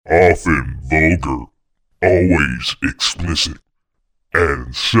Often vulgar, always explicit,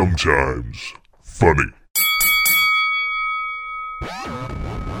 and sometimes funny.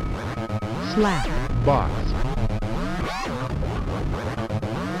 Slap Box.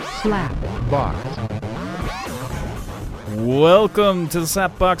 Slap Box. Welcome to the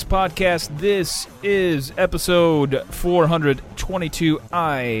Slapbox Podcast. This is episode 422.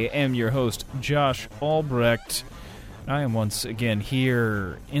 I am your host, Josh Albrecht. I am once again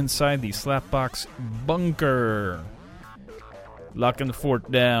here inside the Slapbox bunker. Locking the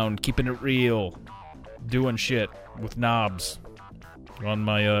fort down, keeping it real, doing shit with knobs on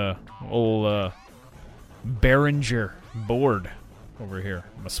my old Behringer board over here.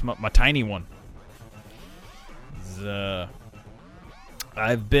 My tiny one.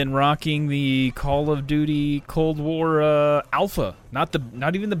 I've been rocking the Call of Duty Cold War alpha, not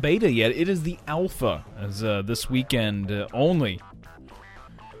even the beta yet. It is the alpha. As this weekend only,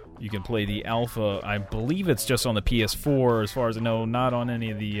 you can play the alpha. I believe it's just on the PS4, as far as I know, not on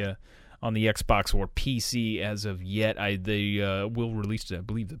any of the on the Xbox or PC as of yet. They will release, I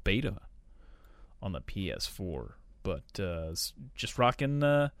believe, the beta on the PS4, but just rocking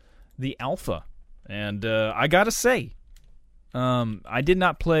the alpha. And I gotta say, I did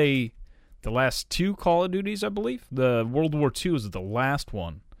not play the last two Call of Duties, I believe. The World War II is the last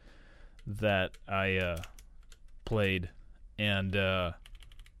one that I played. And that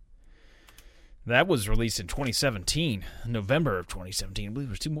was released in 2017, November of 2017. I believe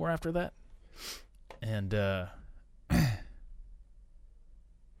there's two more after that. And, oh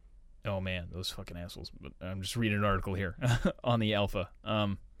man, those fucking assholes. But I'm just reading an article here on the alpha.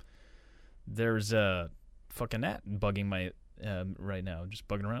 There's a fucking gnat bugging my right now, just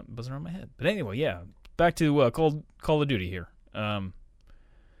buzzing around my head. But anyway, yeah, back to Call of Duty here.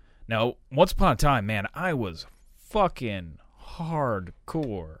 Now, once upon a time, man, I was fucking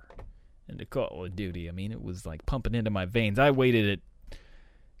hardcore into Call of Duty. I mean, it was like pumping into my veins. I waited at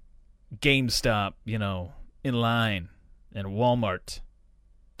GameStop, in line, and Walmart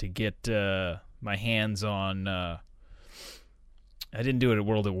to get my hands on. I didn't do it at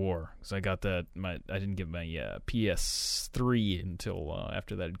World at War because I got that. I didn't get my PS3 until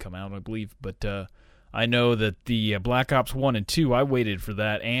after that had come out, I believe. But I know that the Black Ops 1 and 2, I waited for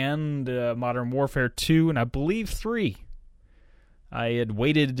that, and Modern Warfare 2, and I believe 3. I had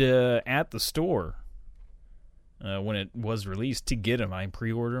waited at the store when it was released to get them. I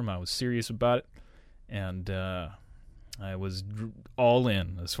pre-ordered them. I was serious about it, and I was all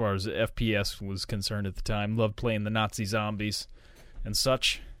in as far as FPS was concerned at the time. Loved playing the Nazi zombies and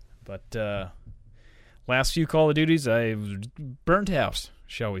such, but last few Call of Duties I burnt out,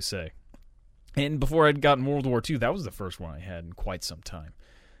 shall we say. And before I'd gotten World War II, that was the first one I had in quite some time.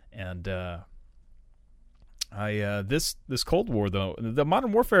 And this Cold War, though, the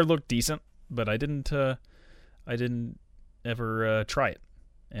Modern Warfare looked decent, but I didn't ever try it.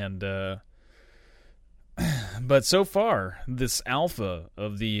 And but so far, this alpha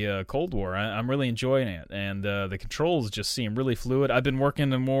of the Cold War, I'm really enjoying it, and the controls just seem really fluid. I've been working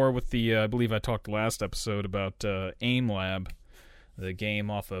more with the, I believe I talked last episode about Aim Lab, the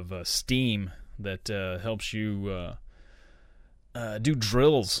game off of Steam that helps you do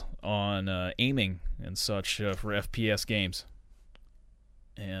drills on aiming and such for FPS games.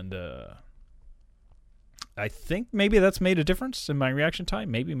 And I think maybe that's made a difference in my reaction time.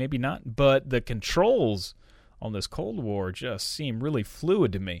 Maybe, maybe not. But the controls on this Cold War just seem really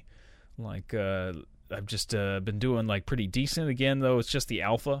fluid to me. Like, I've just been doing, like, pretty decent. Again, though, it's just the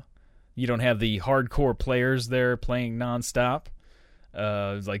alpha. You don't have the hardcore players there playing nonstop.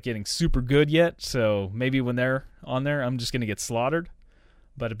 Like, getting super good yet. So maybe when they're on there, I'm just going to get slaughtered.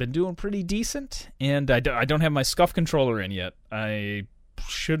 But I've been doing pretty decent. And I don't have my SCUF controller in yet. I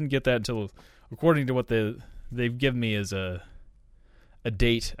shouldn't get that until, according to what they've given me as a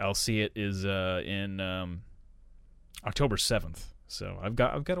date, I'll see it is in October 7th. So I've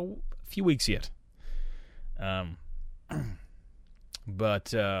got a few weeks yet.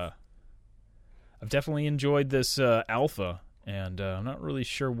 But I've definitely enjoyed this alpha, and I'm not really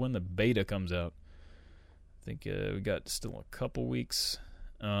sure when the beta comes out. I think we got still a couple weeks.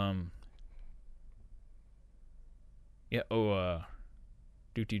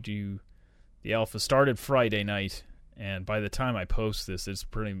 The alpha started Friday night, and by the time I post this, it's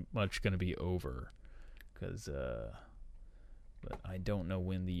pretty much going to be over. But I don't know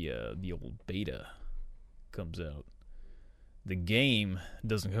when the old beta comes out. The game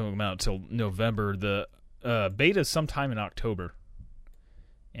doesn't come out till November. The beta is sometime in October.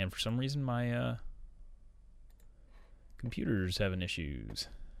 And for some reason, my computer's having issues.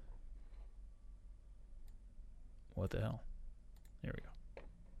 What the hell? There we go.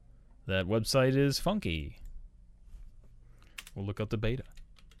 That website is funky. We'll look up the beta.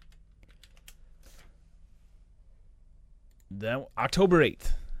 That October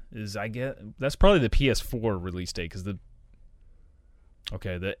 8th is, I get, that's probably the PS4 release date, because the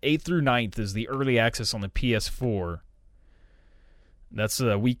 8th through 9th is the early access on the PS4. That's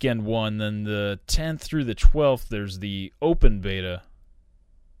weekend 1. Then the 10th through the 12th, there's the open beta.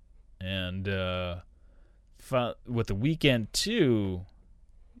 And with the weekend 2,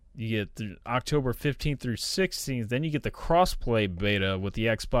 you get the October 15th through 16th. Then you get the crossplay beta with the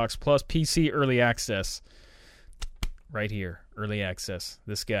Xbox plus PC early access. Right here, early access.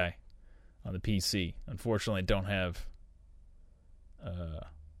 This guy on the PC. Unfortunately, I don't have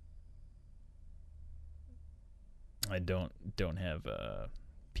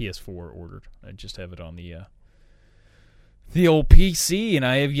PS4 ordered. I just have it on the old PC, and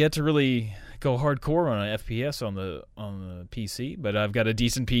I have yet to really go hardcore on an FPS on the PC. But I've got a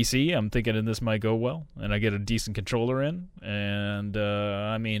decent PC. I'm thinking this might go well, and I get a decent controller in. And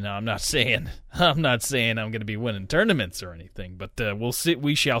I mean, I'm not saying I'm going to be winning tournaments or anything, but we'll see.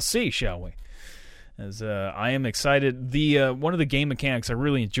 We shall see, shall we? As I am excited. The one of the game mechanics I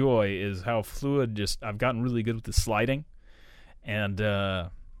really enjoy is how fluid. I've gotten really good with the sliding, and there's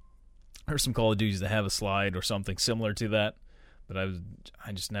some Call of Duties that have a slide or something similar to that, but I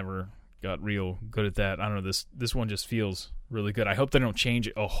just never got real good at that. I don't know. This one just feels really good. I hope they don't change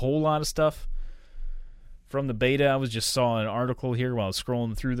a whole lot of stuff from the beta. I just saw an article here while I was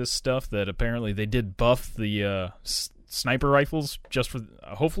scrolling through this stuff that apparently they did buff the sniper rifles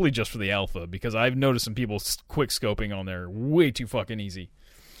hopefully just for the alpha, because I've noticed some people quick scoping on there way too fucking easy.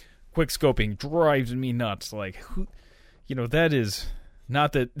 Quick scoping drives me nuts. Like, that is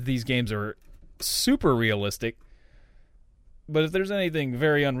not that these games are super realistic, but if there's anything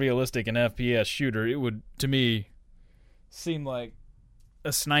very unrealistic in FPS shooter, it would, to me, seem like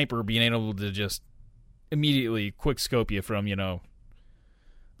a sniper being able to just immediately quick scope you from,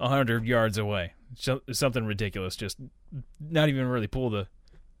 100 yards away. Something ridiculous. Just not even really pull the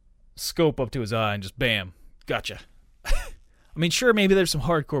scope up to his eye and just bam, gotcha. I mean, sure, maybe there's some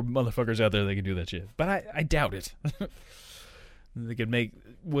hardcore motherfuckers out there that can do that shit, but I doubt it. They could make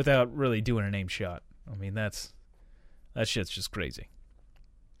without really doing an aim shot. I mean, that shit's just crazy.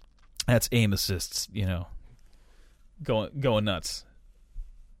 That's aim assists, going nuts.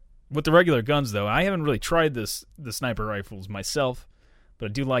 With the regular guns, though, I haven't really tried the sniper rifles myself, but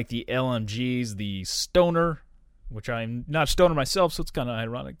I do like the LMGs, the Stoner, which I'm not Stoner myself, so it's kind of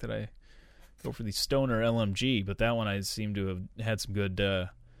ironic that I go for the Stoner LMG, but that one I seem to have had some good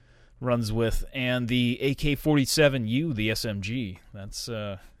runs with, and the AK-47U, the SMG. That's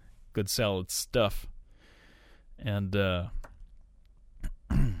good solid stuff. And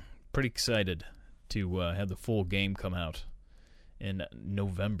pretty excited to have the full game come out in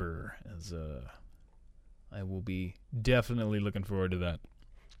November, as I will be definitely looking forward to that.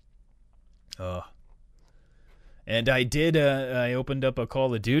 And I did. I opened up a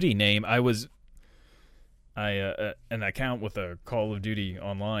Call of Duty name. An account with a Call of Duty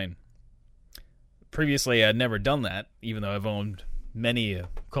online. Previously, I'd never done that, even though I've owned many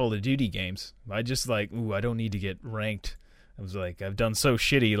Call of Duty games. I just I don't need to get ranked. I was like, I've done so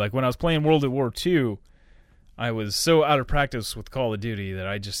shitty. Like when I was playing World at War II, I was so out of practice with Call of Duty that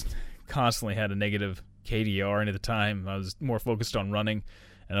I just constantly had a negative KDR, and at the time I was more focused on running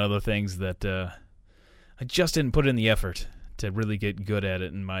and other things that I just didn't put in the effort to really get good at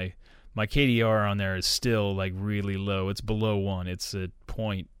it, and my KDR on there is still really low. It's below 1. It's at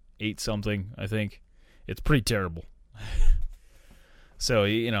 0.8 something, I think. It's pretty terrible. So,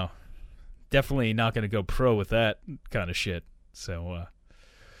 definitely not going to go pro with that kind of shit. So,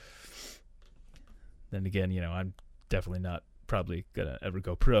 then again, I'm definitely not probably going to ever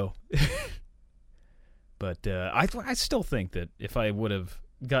go pro. But I still think that if I would have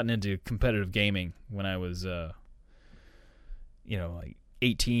gotten into competitive gaming when I was,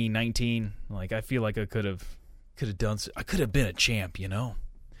 18, 19, I feel like I could have done. I could have been a champ,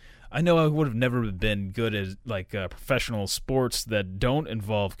 I know I would have never been good at professional sports that don't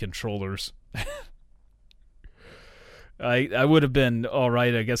involve controllers. I would have been all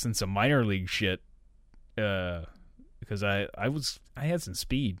right, I guess, in some minor league shit, because I had some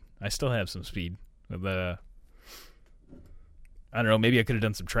speed. I still have some speed. But, I don't know, maybe I could have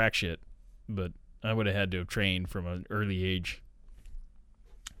done some track shit, but I would have had to have trained from an early age.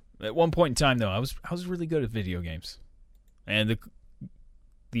 At one point in time, though, I was really good at video games, and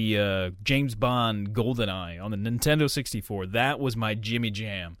the James Bond GoldenEye on the Nintendo 64, that was my Jimmy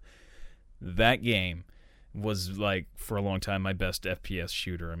Jam. That game was, for a long time, my best FPS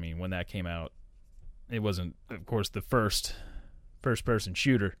shooter. I mean, when that came out, it wasn't, of course, the first-person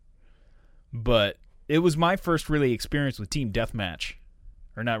shooter, But it was my first really experience with Team Deathmatch.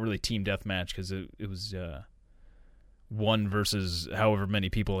 Or not really Team Deathmatch, because it was one versus however many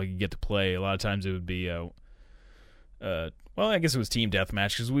people I could get to play. A lot of times it would be, well, I guess it was Team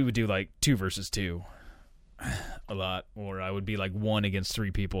Deathmatch, because we would do like 2 versus 2 a lot. Or I would be like 1 against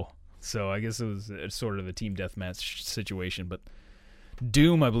 3 people. So I guess it was sort of a Team Deathmatch situation. But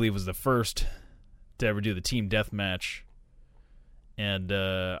Doom, I believe, was the first to ever do the Team Deathmatch. And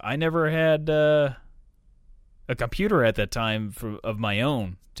I never had a computer at that time of my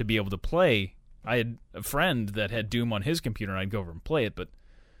own to be able to play. I had a friend that had Doom on his computer, and I'd go over and play it, but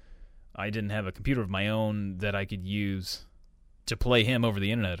I didn't have a computer of my own that I could use to play him over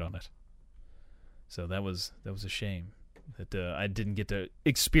the internet on it. So that was a shame that I didn't get to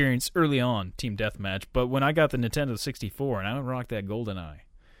experience early on Team Deathmatch. But when I got the Nintendo 64 and I rocked that GoldenEye,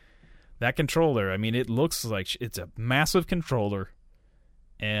 that controller, I mean, it looks like it's a massive controller,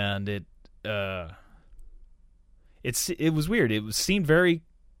 and it was weird. It seemed very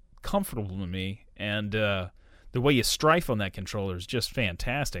comfortable to me, and the way you strife on that controller is just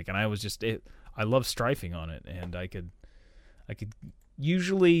fantastic. And I love strifing on it, and I could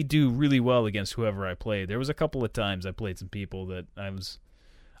usually do really well against whoever I played. There was a couple of times I played some people that I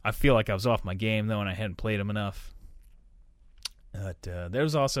feel like I was off my game though, and I hadn't played them enough. But there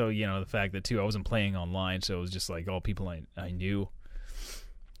was also, the fact that too I wasn't playing online, so it was just like all people I knew.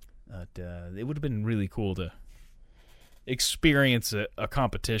 But it would have been really cool to experience a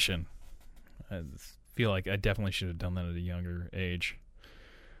competition. I feel like I definitely should have done that at a younger age.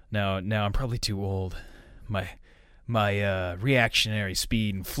 Now I'm probably too old. My reactionary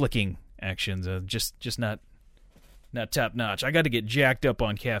speed and flicking actions are just not top notch. I got to get jacked up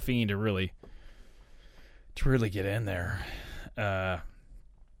on caffeine to really get in there. As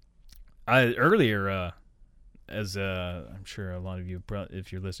I'm sure a lot of you,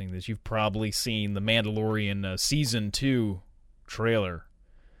 if you're listening to this, you've probably seen the Mandalorian Season 2 trailer.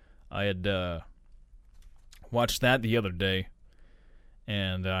 I had watched that the other day,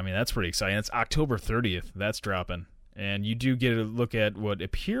 and I mean, that's pretty exciting. It's October 30th. That's dropping. And you do get a look at what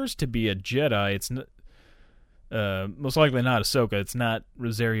appears to be a Jedi. It's most likely not Ahsoka. It's not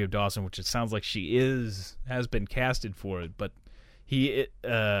Rosario Dawson, which it sounds like she has been casted for it. But Din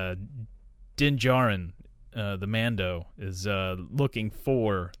Djarin, the Mando, is looking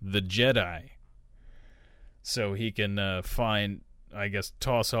for the Jedi, so he can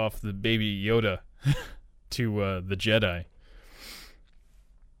toss off the baby Yoda to the Jedi.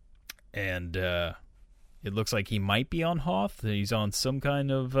 And it looks like he might be on Hoth. He's on some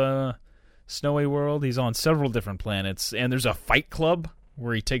kind of snowy world. He's on several different planets, and there's a fight club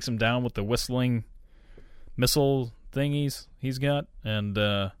where he takes him down with the whistling missile thingies he's got. And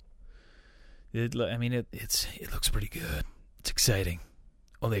it looks pretty good. It's exciting.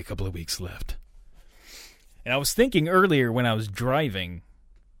 Only a couple of weeks left. And I was thinking earlier when I was driving,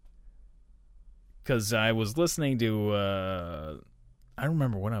 because I was listening to, I don't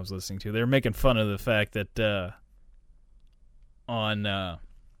remember what I was listening to. They were making fun of the fact that on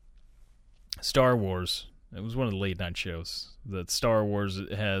Star Wars, it was one of the late night shows, that Star Wars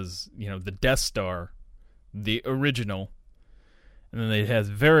has, the Death Star, the original, and then they have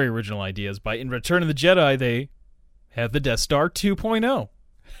very original ideas. In Return of the Jedi, they have the Death Star 2.0.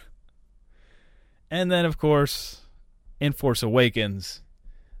 And then, of course, in Force Awakens,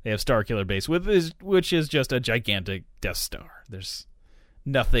 they have Starkiller Base, which is just a gigantic Death Star. There's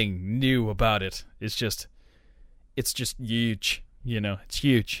nothing new about it. It's just huge. It's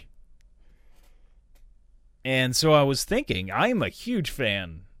huge. And so I was thinking, I'm a huge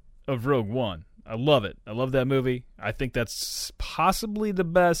fan of Rogue One. I love it. I love that movie. I think that's possibly the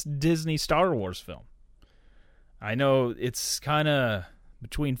best Disney Star Wars film. I know it's kind of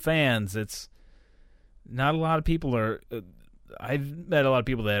between fans. It's not a lot of people are. I've met a lot of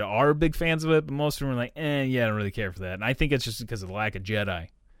people that are big fans of it, but most of them are like, I don't really care for that. And I think it's just because of the lack of Jedi,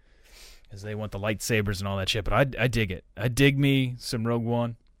 because they want the lightsabers and all that shit. But I dig it. I dig me some Rogue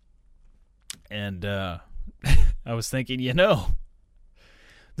One. And I was thinking,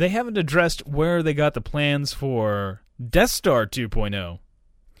 they haven't addressed where they got the plans for Death Star 2.0.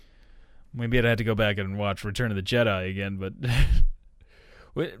 Maybe I'd have to go back and watch Return of the Jedi again, but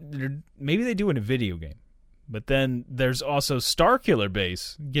maybe they do in a video game. But then there's also Starkiller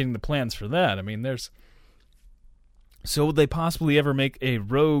Base, getting the plans for that. I mean, so would they possibly ever make a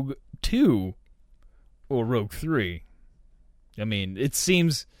Rogue 2 or Rogue 3? I mean, it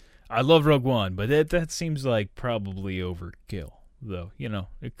seems, I love Rogue One, but that seems like probably overkill. Though,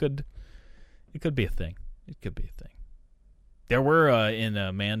 it could be a thing. It could be a thing. There were in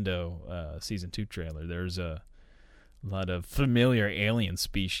a Mando season 2 trailer, there's a A lot of familiar alien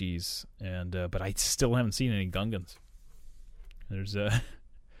species, and but I still haven't seen any Gungans. There's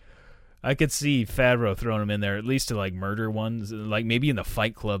I could see Favreau throwing them in there, at least to like murder ones. Like maybe in the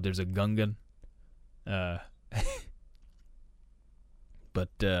Fight Club, there's a Gungan. But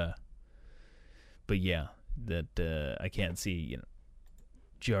yeah, that I can't see.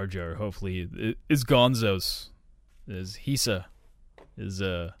 Jar Jar. Hopefully, is Gonzos, is Hisa, is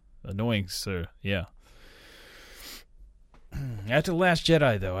annoying. So yeah. After The Last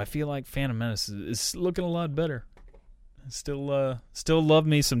Jedi, though, I feel like Phantom Menace is looking a lot better. Still love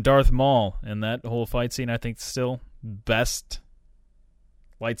me some Darth Maul, and that whole fight scene, I think, still best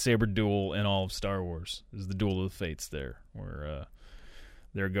lightsaber duel in all of Star Wars is the Duel of the Fates there, where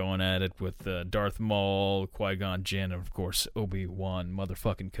they're going at it with Darth Maul, Qui-Gon Jinn, and, of course, Obi-Wan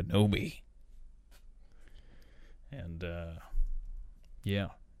motherfucking Kenobi. And, yeah.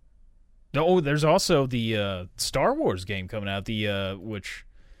 Oh, there's also the Star Wars game coming out, which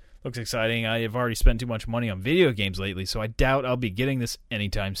looks exciting. I have already spent too much money on video games lately, so I doubt I'll be getting this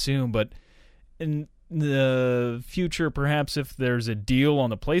anytime soon. But in the future, perhaps if there's a deal on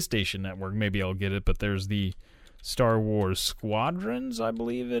the PlayStation Network, maybe I'll get it. But there's the Star Wars Squadrons, I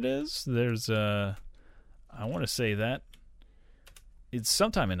believe it is. There's, I want to say that. It's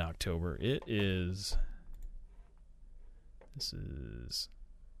sometime in October. This is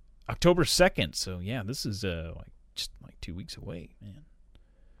October 2nd, so yeah, this is just 2 weeks away, man.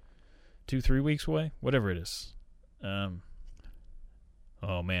 2-3 weeks away, whatever it is. Oh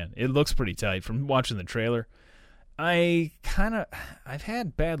man, it looks pretty tight from watching the trailer. I've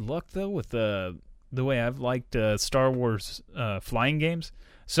had bad luck though with the way I've liked Star Wars flying games.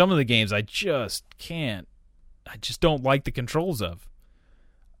 Some of the games I just don't like the controls of.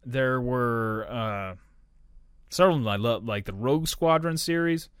 There were several of them I love, like the Rogue Squadron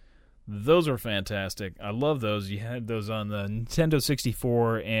series. Those are fantastic. I love those. You had those on the Nintendo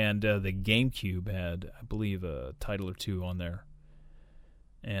 64, and the GameCube had, I believe, a title or two on there.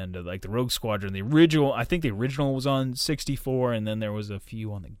 And like the Rogue Squadron, the original, I think the original was on 64, and then there was a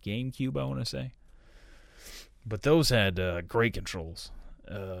few on the GameCube, I want to say. But those had great controls.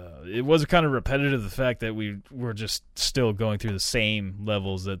 It was kind of repetitive, the fact that we were just still going through the same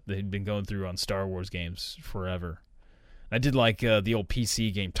levels that they'd been going through on Star Wars games forever. I did like the old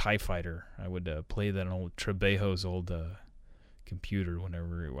PC game TIE Fighter. I would play that on old Trebejo's old computer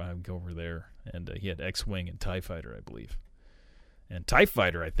whenever I would go over there. And he had X-Wing and TIE Fighter, I believe. And TIE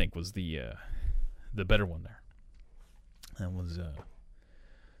Fighter, I think, was the better one there. That was...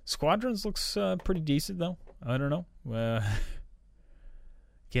 Squadrons looks pretty decent, though. I don't know.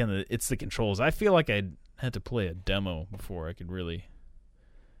 Again, it's the controls. I feel like I'd had to play a demo before I could really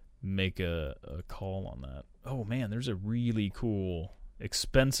make a call on that. Oh man, there's a really cool,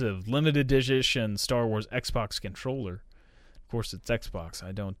 expensive, limited edition Star Wars Xbox controller. Of course, it's Xbox.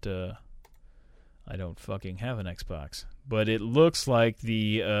 I don't fucking have an Xbox, but it looks like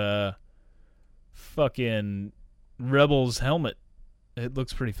the fucking Rebels helmet. It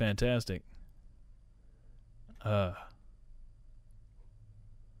looks pretty fantastic.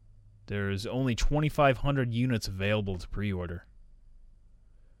 There's only 2,500 units available to pre-order.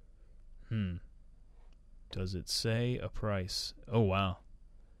 Does it say a price? Oh, wow.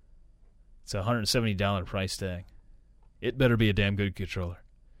 It's a $170 price tag. It better be a damn good controller.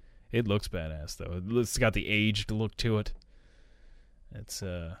 It looks badass, though. It's got the aged look to it. It's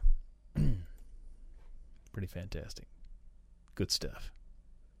pretty fantastic. Good stuff.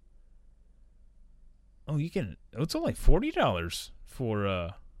 Oh, it's only $40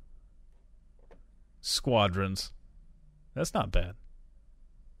 for Squadrons. That's not bad.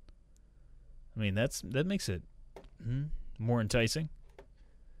 I mean, that makes it more enticing.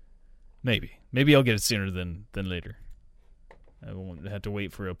 Maybe I'll get it sooner than later. I won't have to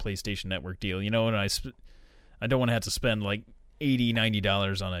wait for a PlayStation Network deal. And I don't want to have to spend like $80,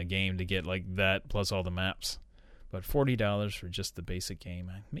 $90 on a game to get like that plus all the maps. But $40 for just the basic game,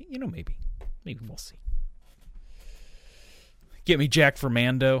 maybe we'll see. Get me jacked for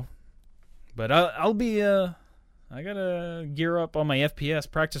Mando, but I'll be I gotta gear up on my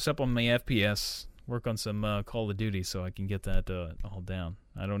FPS, practice up on my FPS, work on some Call of Duty so I can get that all down.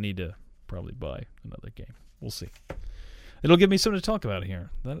 I don't need to probably buy another game. We'll see. It'll give me something to talk about here.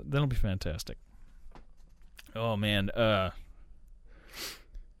 That'll be fantastic. Oh man, there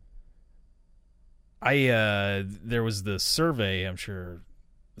was the survey. I'm sure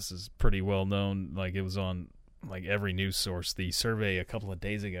this is pretty well known. Like it was on like every news source. The survey a couple of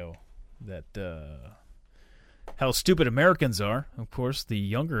days ago that how stupid Americans are. Of course, the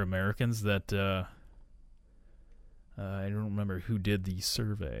younger Americans that I don't remember who did the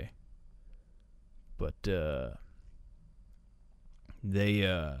survey, but They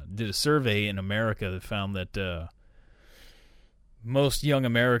did a survey in America that found that most young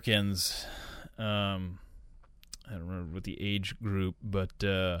Americans, I don't remember what the age group, but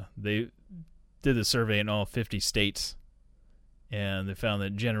they did the survey in all 50 states, and they found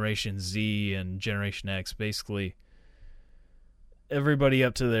that Generation Z and Generation X, basically everybody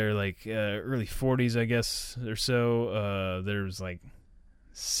up to their early 40s, I guess, or so, there's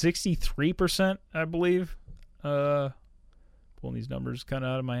 63%, I believe, pulling these numbers kind of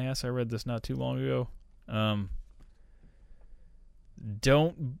out of my ass. I read this not too long ago.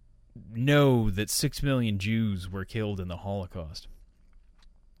 Don't know that 6 million Jews were killed in the Holocaust.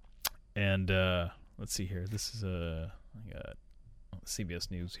 And let's see here. This is I got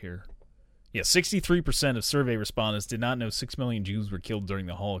CBS News here. Yeah, 63% of survey respondents did not know 6 million Jews were killed during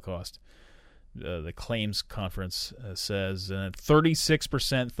the Holocaust. The Claims Conference says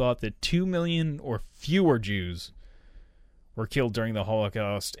 36% thought that 2 million or fewer Jews were killed during the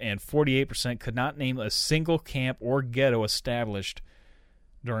Holocaust, and 48% could not name a single camp or ghetto established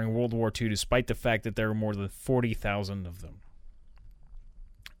during World War II, despite the fact that there were more than 40,000 of them.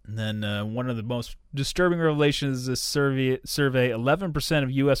 And then one of the most disturbing revelations of this survey, 11%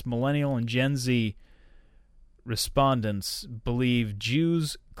 of U.S. millennial and Gen Z respondents believe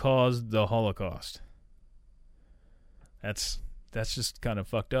Jews caused the Holocaust. That's just kind of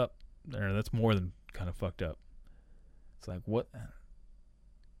fucked up. Or that's more than kind of fucked up. It's like, what?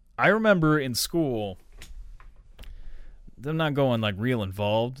 I remember in school, them not going real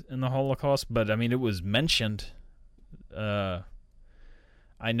involved in the Holocaust, but I mean, it was mentioned.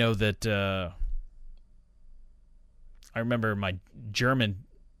 I know that I remember my German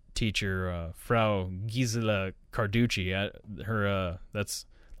teacher, Frau Gisela Carducci. Her that's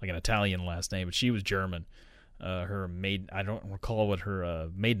like an Italian last name, but she was German. I don't recall what her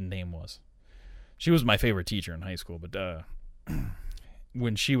maiden name was. She was my favorite teacher in high school, but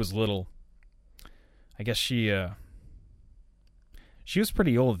when she was little, I guess she was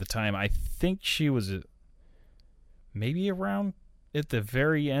pretty old at the time. I think she was maybe around at the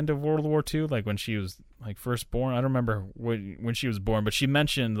very end of World War II, like when she was first born. I don't remember when she was born, but she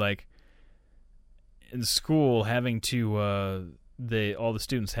mentioned in school having to all the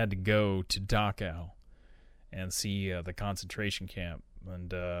students had to go to Dachau and see the concentration camp,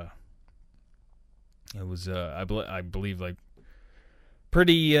 and it was I believe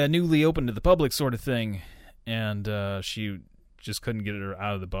pretty newly open to the public sort of thing, and she just couldn't get her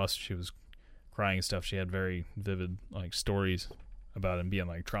out of the bus. She was crying and stuff. She had very vivid stories about it and being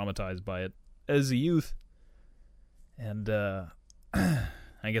traumatized by it as a youth. And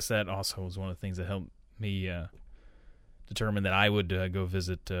I guess that also was one of the things that helped me determine that I would go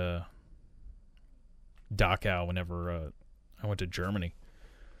visit Dachau whenever I went to Germany.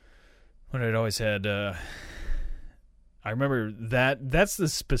 When I'd always had I remember that's the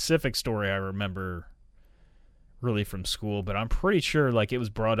specific story I remember really from school, but I'm pretty sure it was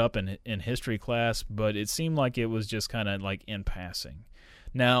brought up in history class, but it seemed like it was just kind of in passing.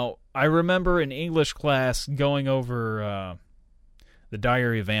 Now, I remember in English class going over the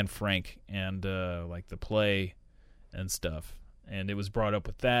Diary of Anne Frank and the play and stuff, and it was brought up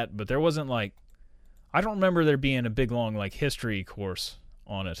with that, but there wasn't I don't remember there being a big long history course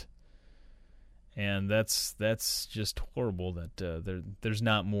on it. And that's just horrible that there's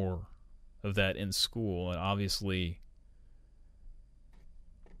not more of that in school, and obviously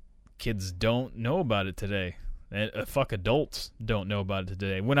kids don't know about it today. And fuck, adults don't know about it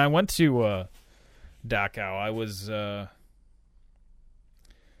today. When I went to Dachau, I was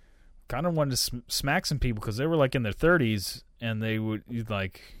kind of wanted to smack some people because they were in their 30s, and they would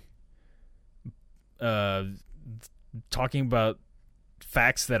talking about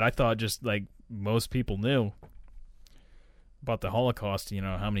facts that I thought just most people knew about the Holocaust,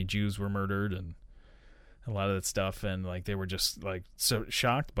 how many Jews were murdered and a lot of that stuff, and they were just so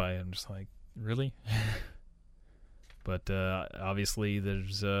shocked by it. I'm just really? But obviously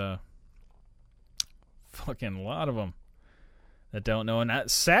there's fucking a lot of them that don't know, and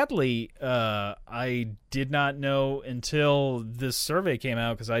sadly I did not know until this survey came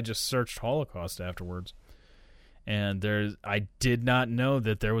out, because I just searched Holocaust afterwards, and I did not know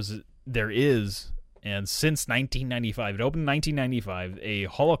that there is, and since 1995, it opened in 1995, a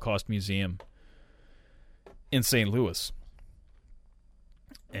Holocaust museum in St. Louis.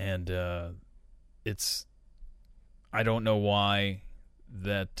 And it's, I don't know why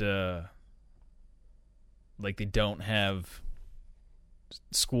that, they don't have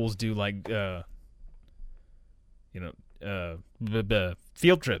schools do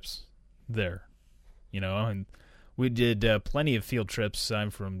field trips there, and we did plenty of field trips.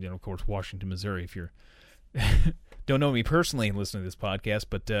 I'm from, of course, Washington, Missouri, if you don't know me personally and listen to this podcast,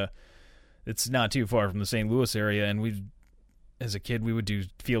 but it's not too far from the St. Louis area, and as a kid, we would do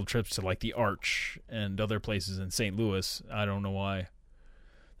field trips to like the Arch and other places in St. Louis. I don't know why.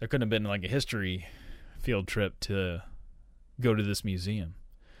 There couldn't have been like a history field trip to go to this museum.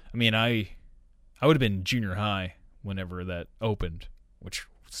 I mean, I would have been junior high whenever that opened, which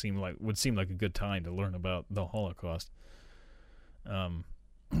would seem like a good time to learn about the Holocaust. Man,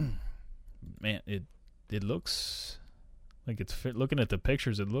 it looks like it's looking at the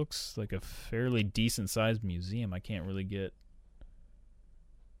pictures. It looks like a fairly decent sized museum. I can't really get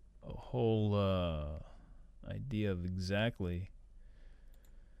a whole idea of exactly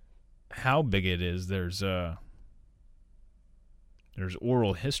how big it is. There's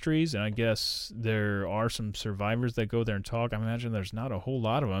oral histories, and I guess there are some survivors that go there and talk. I imagine there's not a whole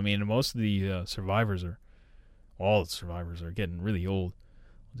lot of them. I mean, most of the all the survivors are getting really old.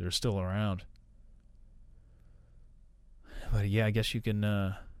 They're still around. But yeah, I guess you can,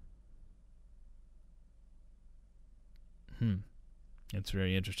 it's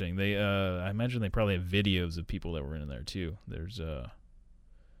very interesting. They, I imagine they probably have videos of people that were in there too. There's,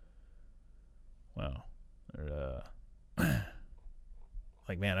 wow.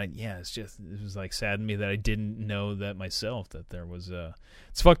 Like, man, it was like sad to me that I didn't know that myself, that there was,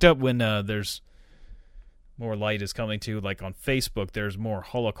 it's fucked up when, there's more light is coming to, like on Facebook, there's more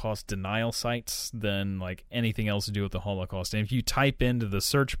Holocaust denial sites than like anything else to do with the Holocaust. And if you type into the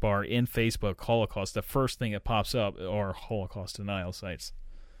search bar in Facebook Holocaust, the first thing that pops up are Holocaust denial sites.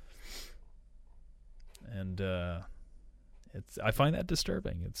 And I find that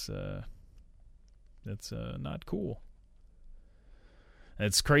disturbing. It's not cool.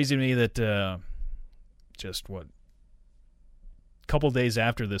 It's crazy to me that just what couple days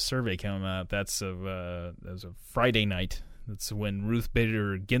after this survey came out, that was a Friday night. That's when Ruth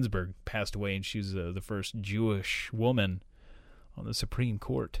Bader Ginsburg passed away, and she was the first Jewish woman on the Supreme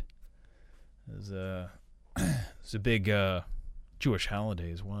Court. It was a big Jewish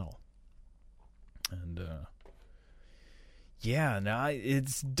holiday as well. And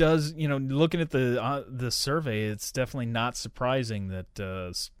looking at the survey, it's definitely not surprising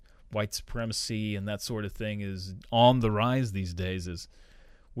that white supremacy and that sort of thing is on the rise these days, as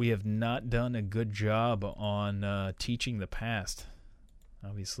we have not done a good job on teaching the past.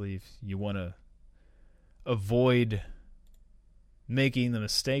 Obviously, if you want to avoid making the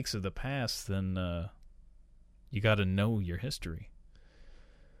mistakes of the past, then you got to know your history.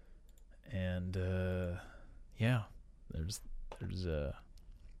 And there's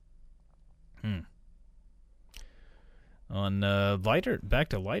On back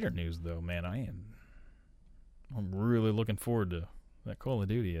to lighter news, though, man, I'm really looking forward to that Call of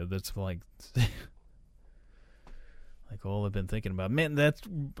Duty. That's like all I've been thinking about. Man, that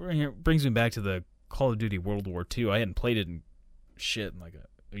brings me back to the Call of Duty World War II. I hadn't played it in like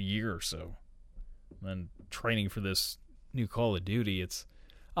a year or so. And training for this new Call of Duty, it's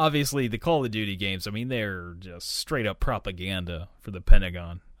obviously the Call of Duty games. I mean, they're just straight up propaganda for the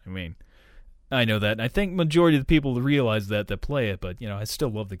Pentagon. I mean, I know that, and I think majority of the people realize that play it, but, I still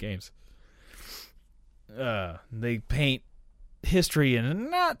love the games. They paint history in a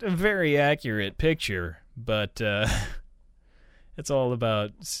not a very accurate picture, but it's all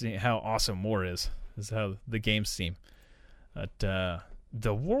about seeing how awesome war is how the games seem. But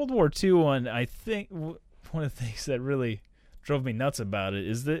the World War II one, I think one of the things that really drove me nuts about it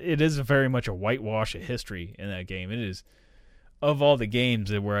is that it is very much a whitewash of history in that game. It is, of all the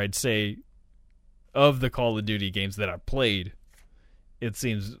games where I'd say, of the Call of Duty games that I've played, it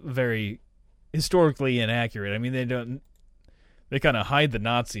seems very historically inaccurate. I mean, they kind of hide the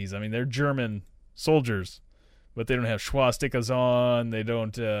Nazis. I mean, they're German soldiers, but they don't have swastikas on. They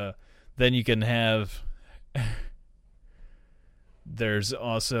don't, then you can have, there's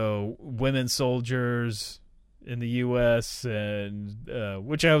also women soldiers in the U.S., and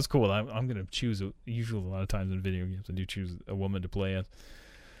which was cool. I'm going to choose, usually a lot of times in video games, I do choose a woman to play as.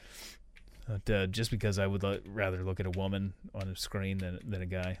 But, just because I would rather look at a woman on a screen than a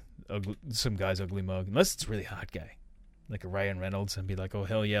guy, some guy's ugly mug, unless it's a really hot guy, like a Ryan Reynolds, and be like, oh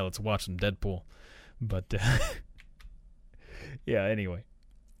hell yeah, let's watch some Deadpool. But yeah, anyway,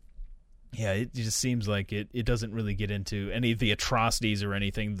 yeah, it just seems like it doesn't really get into any of the atrocities or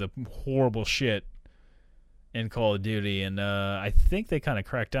anything, the horrible shit in Call of Duty, and I think they kind of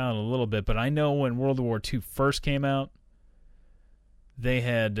cracked down a little bit. But I know when World War II first came out, they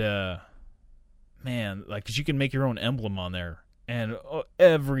had. Man, like, 'cause you can make your own emblem on there, and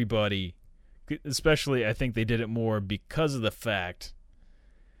everybody, especially, I think they did it more because of the fact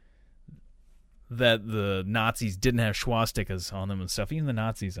that the Nazis didn't have swastikas on them and stuff, even the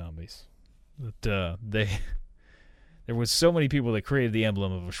Nazi zombies. But there was so many people that created the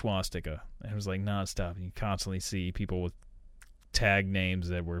emblem of a swastika. It was like nonstop. You constantly see people with tag names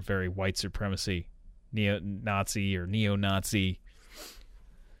that were very white supremacy, neo-Nazi or neo-Nazi.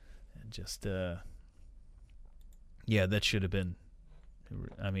 And just, yeah, that should have been,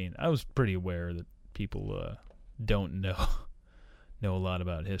 I mean, I was pretty aware that people don't know a lot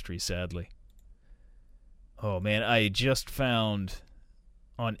about history, sadly. Oh, man, I just found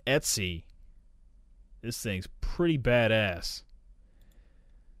on Etsy, this thing's pretty badass.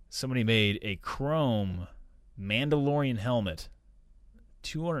 Somebody made a chrome Mandalorian helmet,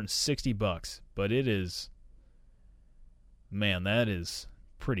 $260, but it is, man, that is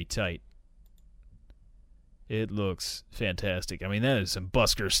pretty tight. It looks fantastic. I mean, that is some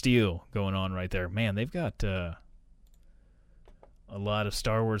Busker steel going on right there. Man, they've got a lot of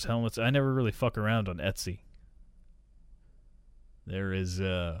Star Wars helmets. I never really fuck around on Etsy. There is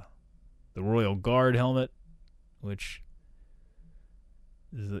the Royal Guard helmet, which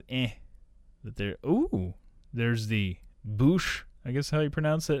is that there. Ooh, there's the Bouche, I guess how you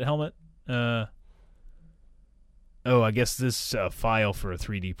pronounce that helmet. Oh, I guess this file for a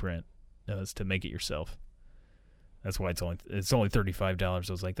 3D print is to make it yourself. That's why it's only $35. I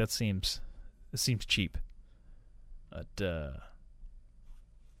was like, it seems cheap. But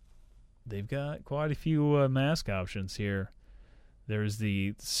they've got quite a few mask options here. There's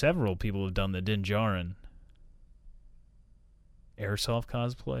several people have done the Din Djarin airsoft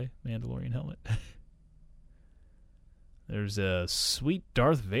cosplay Mandalorian helmet. There's a sweet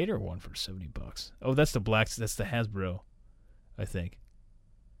Darth Vader one for $70. Oh, that's the Hasbro, I think.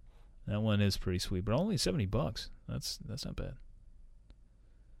 That one is pretty sweet, but only $70. That's not bad.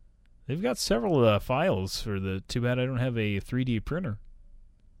 They've got several files for the. Too bad I don't have a 3D printer.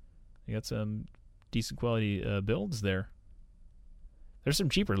 They got some decent quality builds there. There's some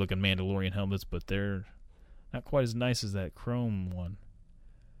cheaper looking Mandalorian helmets, but they're not quite as nice as that chrome one.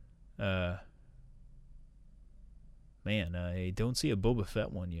 Man, I don't see a Boba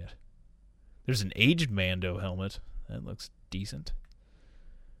Fett one yet. There's an aged Mando helmet. That looks decent.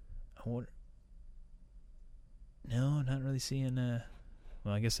 No, not really seeing...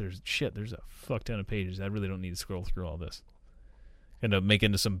 well, I guess there's a fuck ton of pages. I really don't need to scroll through all this. End up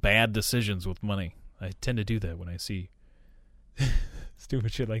making some bad decisions with money. I tend to do that when I see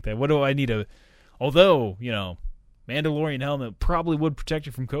stupid shit like that. What do I need to... Although, Mandalorian helmet probably would protect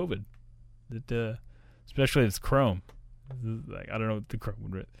you from COVID. That, especially if it's chrome. Like, I don't know what the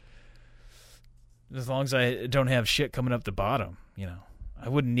chrome would... As long as I don't have shit coming up the bottom, I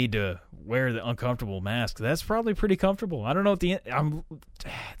wouldn't need to wear the uncomfortable mask. That's probably pretty comfortable. I don't know what they don't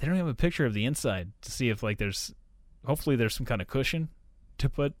have a picture of the inside to see if hopefully there's some kind of cushion to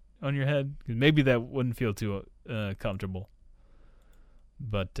put on your head. Maybe that wouldn't feel too comfortable.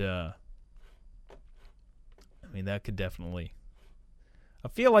 But I mean, that could definitely. I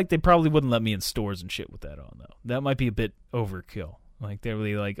feel like they probably wouldn't let me in stores and shit with that on though. That might be a bit overkill. Like they're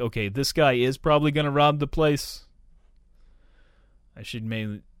really like, okay, this guy is probably gonna rob the place. I should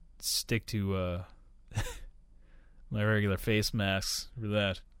mainly stick to my regular face masks for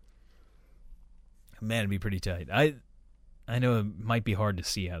that. Man, it'd be pretty tight. I know it might be hard to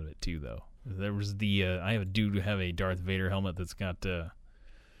see out of it too, though. There was I have a dude who have a Darth Vader helmet that's got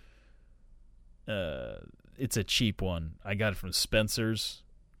it's a cheap one. I got it from Spencer's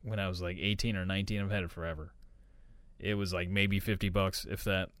when I was like 18 or 19. I've had it forever. It was like maybe $50, if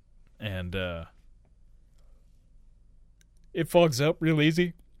that, and it fogs up real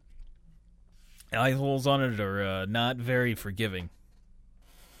easy. Eye holes on it are not very forgiving.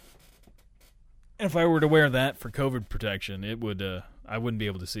 And if I were to wear that for COVID protection, it would I wouldn't be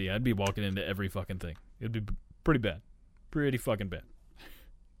able to see. I'd be walking into every fucking thing. It'd be pretty bad. Pretty fucking bad.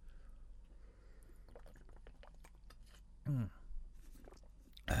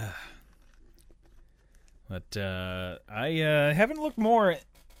 But I haven't looked a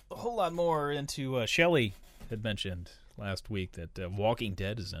whole lot more into Shelley had mentioned last week that Walking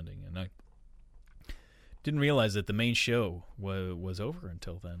Dead is ending, and I didn't realize that the main show was over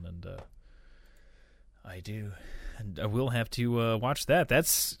until then, and I will have to watch that.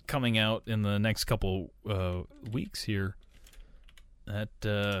 That's coming out in the next couple weeks here.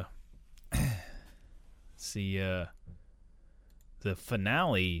 That see the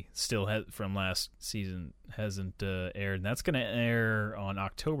finale still from last season hasn't aired, and that's going to air on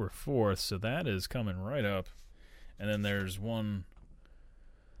October 4th, so that is coming right up. And then there's one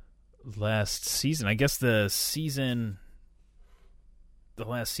last season. I guess the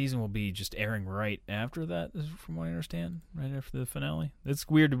last season will be just airing right after that, from what I understand, right after the finale. It's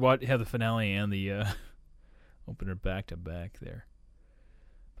weird to have the finale and the opener back to back there.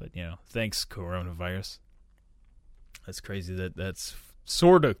 But, thanks, coronavirus. That's crazy that that's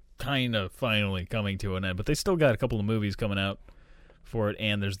sort of, kind of, finally coming to an end. But they still got a couple of movies coming out for it,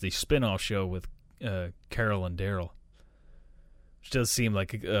 and there's the spin-off show with Carol and Daryl, which does seem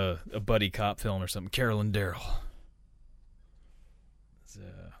like a buddy cop film or something. Carol and Daryl.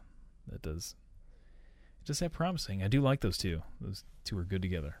 That does that promising. I do like those two. Those two are good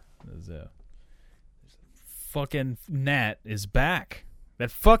together. Fucking Nat is back.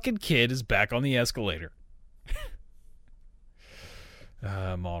 That fucking kid is back on the escalator.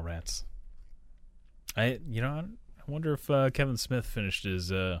 Mallrats. I wonder if Kevin Smith finished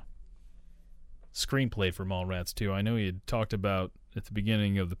his screenplay for Mallrats too. I know he had talked about at the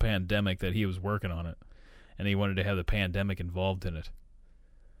beginning of the pandemic that he was working on it, and he wanted to have the pandemic involved in it.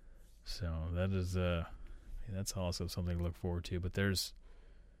 So that is that's also something to look forward to. But there's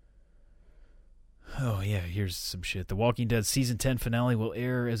here's some shit. The Walking Dead season 10 finale will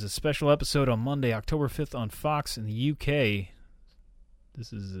air as a special episode on Monday, October 5th on Fox in the UK.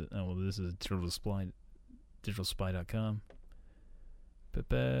 This is digitalspy.com.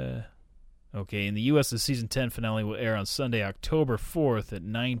 Okay, in the US, the season 10 finale will air on Sunday, October 4th at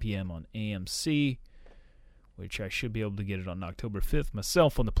 9 p.m. on AMC, which I should be able to get it on October 5th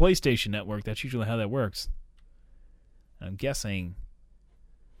myself on the PlayStation Network. That's usually how that works. I'm guessing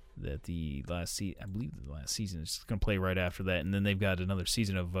that I believe the last season is going to play right after that, and then they've got another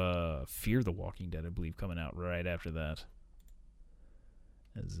season of Fear the Walking Dead, I believe, coming out right after that.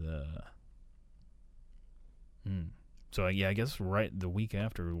 So yeah, I guess right the week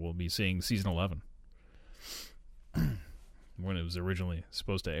after we'll be seeing season 11 when it was originally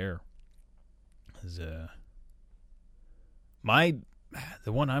supposed to air. The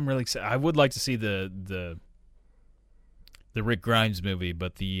one I'm really excited. I would like to see the Rick Grimes movie,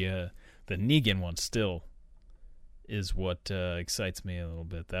 but the Negan one still is what excites me a little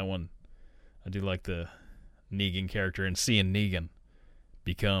bit. That one, I do like the Negan character, and seeing Negan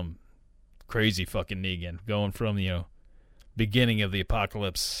become crazy fucking Negan, going from beginning of the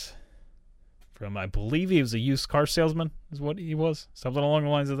apocalypse, from I believe he was a used car salesman is what he was, something along the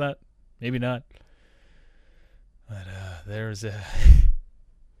lines of that, maybe not, but there's a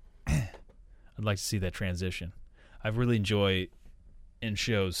I'd like to see that transition. I really enjoy in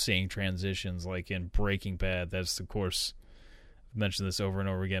shows seeing transitions, like in Breaking Bad. That's, of course, I've mentioned this over and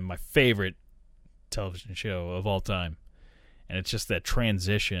over again, my favorite television show of all time. And it's just that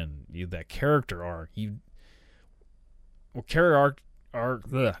transition, that character arc. Character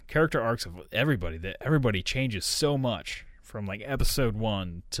arcs of everybody. That everybody changes so much from like episode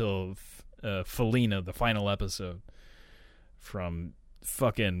 1 till Felina, the final episode. From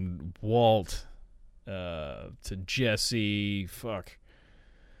fucking Walt to Jesse,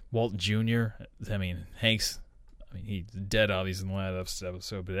 Walt Jr. I mean, Hanks. I mean, he's dead obviously in the last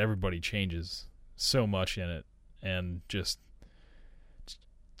episode, but everybody changes so much in it, and just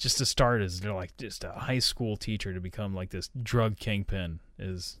to start as they're like just a high school teacher to become like this drug kingpin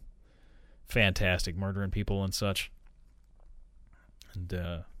is fantastic, murdering people and such. And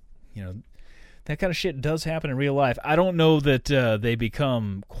that kind of shit does happen in real life. I don't know that they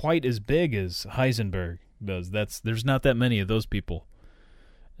become quite as big as Heisenberg does. There's not that many of those people.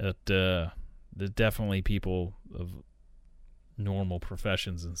 There's definitely people of normal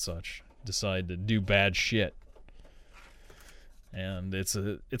professions and such decide to do bad shit. And it's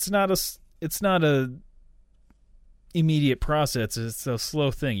not a immediate process. It's a slow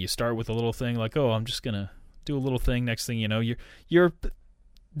thing. You start with a little thing like, oh, I'm just gonna do a little thing. Next thing you know, you're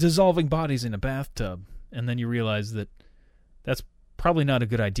dissolving bodies in a bathtub, and then you realize that that's probably not a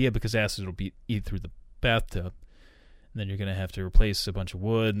good idea because acid will eat through the bathtub. And then you're gonna have to replace a bunch of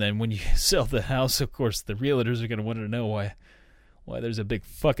wood. And then when you sell the house, of course, the realtors are gonna want to know why there's a big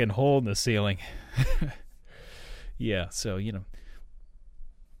fucking hole in the ceiling. Yeah, so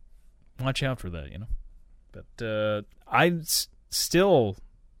watch out for that, But I'm still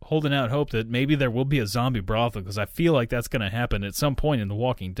holding out hope that maybe there will be a zombie brothel, because I feel like that's going to happen at some point in The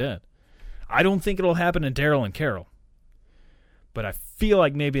Walking Dead. I don't think it'll happen in Daryl and Carol, but I feel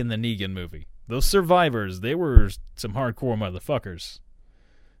like maybe in the Negan movie. Those survivors, they were some hardcore motherfuckers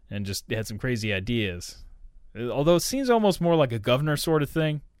and just had some crazy ideas. Although it seems almost more like a governor sort of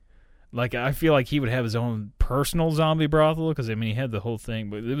thing. Like, I feel like he would have his own personal zombie brothel, because, I mean, he had the whole thing,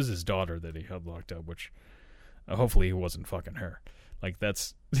 but it was his daughter that he had locked up, which hopefully he wasn't fucking her. Like,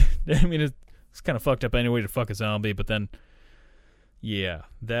 that's, I mean, it's kind of fucked up anyway to fuck a zombie, but then, yeah,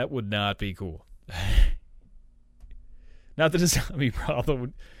 that would not be cool. Not that a zombie brothel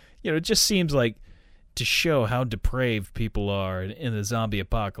would, it just seems like, to show how depraved people are in the zombie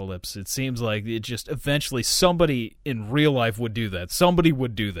apocalypse, it seems like it just eventually somebody in real life would do that. Somebody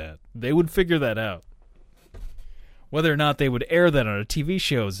would do that. They would figure that out. Whether or not they would air that on a TV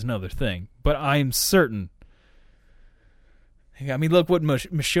show is another thing. But I'm certain. I mean, look what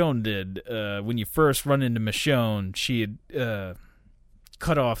Michonne did. When you first run into Michonne, she had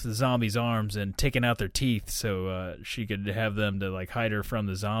cut off the zombies' arms and taken out their teeth so she could have them to like hide her from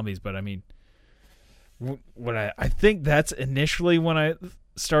the zombies. But I mean, what I think that's initially when I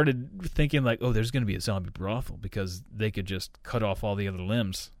started thinking like, oh, there's going to be a zombie brothel because they could just cut off all the other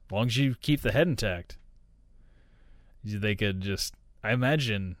limbs as long as you keep the head intact. They could just, I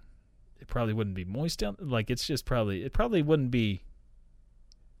imagine, it probably wouldn't be moist down. Like it's just it probably wouldn't be.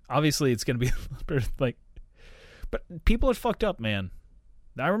 Obviously, it's going to be like, but people are fucked up, man.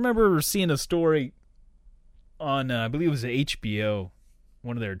 I remember seeing a story on, I believe it was HBO,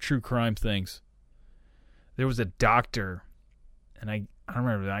 one of their true crime things. There was a doctor, and I don't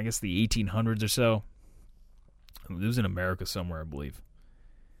remember, I guess the 1800s or so. It was in America somewhere, I believe.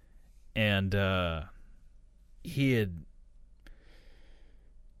 And he had,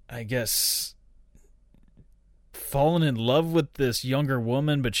 I guess, fallen in love with this younger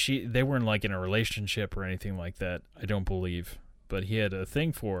woman, but they weren't like in a relationship or anything like that, I don't believe. But he had a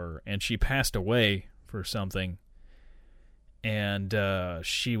thing for her, and she passed away for something, and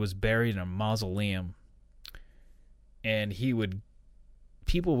she was buried in a mausoleum. And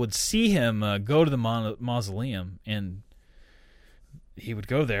people would see him go to the mausoleum, and he would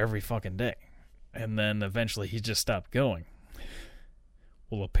go there every fucking day. And then eventually he just stopped going.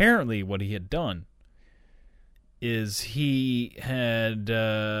 Well, apparently what he had done is he had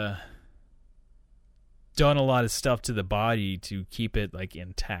done a lot of stuff to the body to keep it like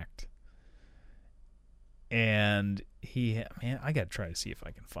intact. And I gotta try to see if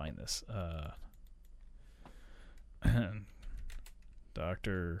I can find this.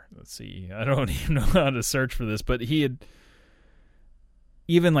 Doctor, let's see. I don't even know how to search for this, but he had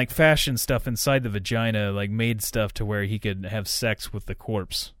even like fashioned stuff inside the vagina, like made stuff to where he could have sex with the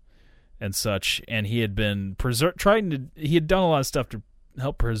corpse and such. And he had been he had done a lot of stuff to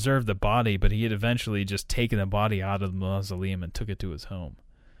help preserve the body, but he had eventually just taken the body out of the mausoleum and took it to his home.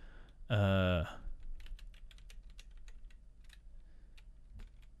 Oh,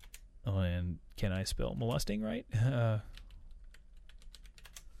 and can I spell molesting right?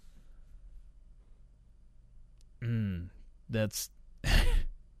 That's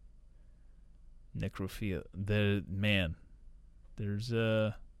necrophilia. There's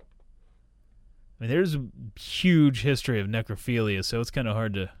there's a huge history of necrophilia, so it's kind of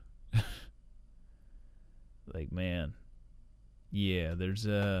hard to like, man. Yeah, there's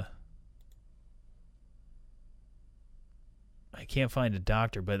I can't find a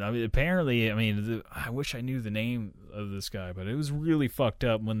doctor, but I mean, apparently, I wish I knew the name of this guy, but it was really fucked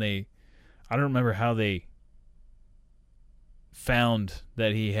up when I don't remember how they found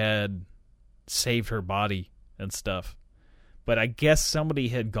that he had saved her body and stuff. But I guess somebody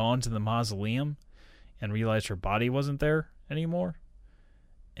had gone to the mausoleum and realized her body wasn't there anymore.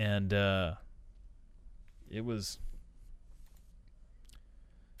 And it was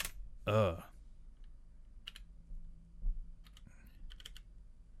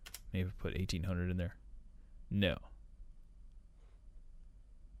maybe put 1800 in there. No.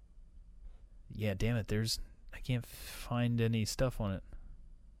 Yeah, damn it, I can't find any stuff on it.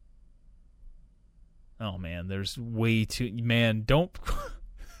 Oh man, there's way too, man, don't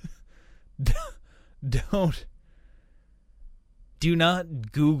do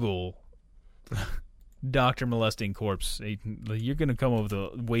not Google Doctor molesting corpse. You're gonna come up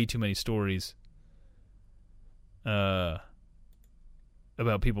with way too many stories about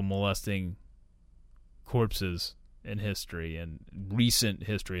people molesting corpses in history and recent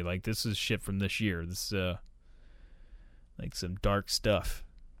history. Like, this is shit from this year. This like some dark stuff.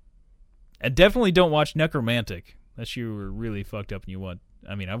 And definitely don't watch Necromantic unless you were really fucked up and you want.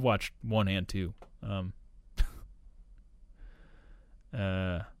 I mean, I've watched 1 and 2.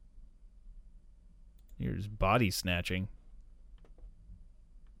 Here's Body Snatching.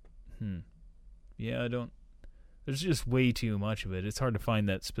 Yeah, I don't. There's just way too much of it. It's hard to find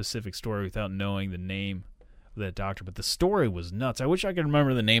that specific story without knowing the name of that doctor. But the story was nuts. I wish I could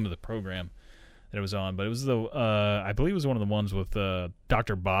remember the name of the program that it was on, but it was I believe it was one of the ones with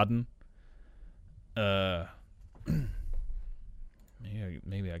Dr. Baden.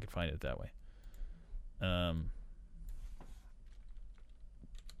 Maybe I could find it that way.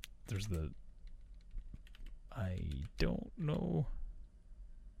 There's I don't know.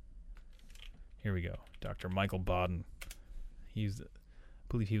 Here we go. Dr. Michael Baden. I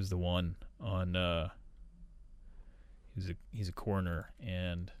believe he was the one on he's a coroner,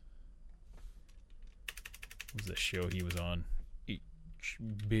 and what was the show he was on?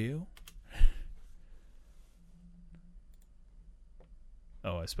 HBO?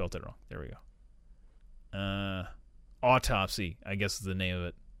 Oh, I spelled it wrong. There we go. Autopsy, I guess is the name of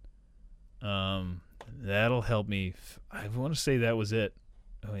it. That'll help me. I want to say that was it.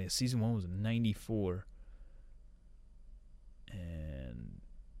 Oh yeah, season 1 was 94. And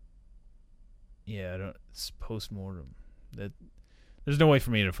yeah, it's postmortem. That there's no way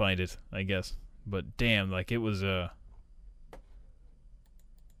for me to find it, I guess. But damn, like it was there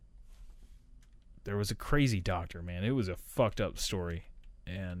was a crazy doctor, man. It was a fucked up story.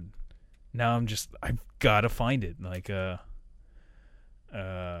 And now I've gotta find it. Like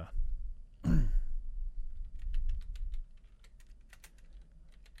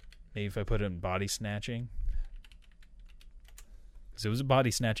maybe if I put it in body snatching. Because it was a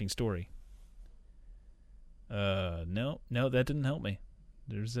body snatching story. No, that didn't help me.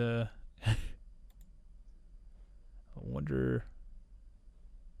 There's I wonder.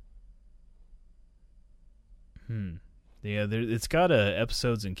 Yeah, it's got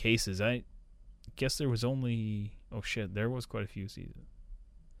episodes and cases. I guess there was only. Oh shit, there was quite a few seasons.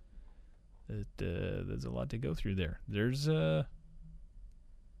 There's a lot to go through there. There's a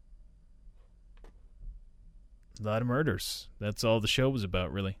lot of murders. That's all the show was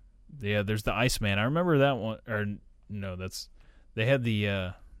about, really. Yeah, there's the Iceman. I remember that one. Or no, they had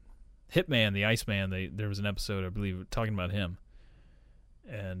the Hitman, the Iceman. There was an episode, I believe, talking about him,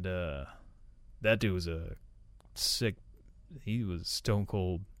 and that dude was a sick. He was stone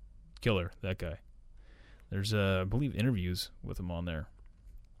cold killer. That guy. There's I believe interviews with him on there,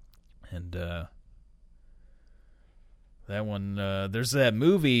 and that one. There's that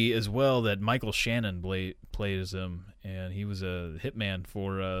movie as well that Michael Shannon played as him, and he was a hitman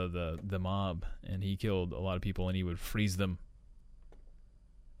for the mob, and he killed a lot of people, and he would freeze them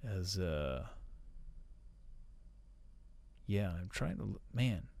as yeah. I'm trying to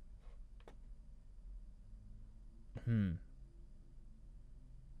man.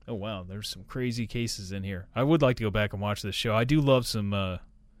 Oh wow, there's some crazy cases in here. I would like to go back and watch this show. I do love some I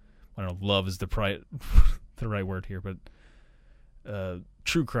don't know, love is the right word here, but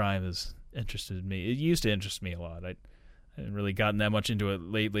true crime has interested me. It used to interest me a lot. I haven't really gotten that much into it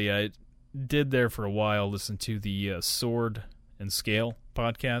lately. I did there for a while listen to the Sword and Scale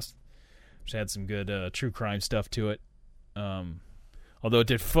podcast, which had some good true crime stuff to it. Although it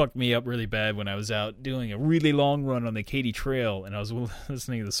did fuck me up really bad when I was out doing a really long run on the Katy Trail, and I was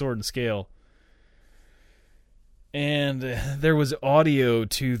listening to the Sword and Scale. And there was audio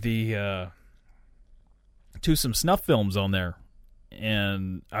to the to some snuff films on there.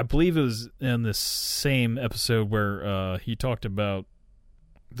 And I believe it was in this same episode where he talked about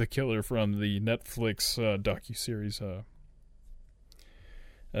the killer from the Netflix docuseries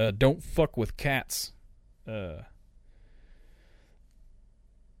Don't Fuck with Cats.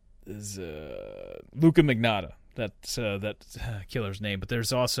 Is Luca Magnotta. That's that killer's name. But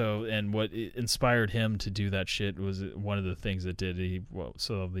there's also, and what inspired him to do that shit was one of the things that did.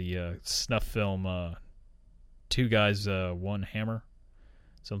 So the snuff film, Two Guys, One Hammer,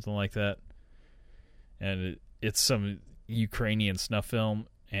 something like that. And it's some Ukrainian snuff film,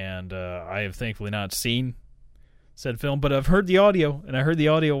 and I have thankfully not seen said film, but I've heard the audio, and I heard the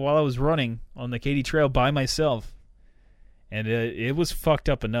audio while I was running on the Katy Trail by myself. And it was fucked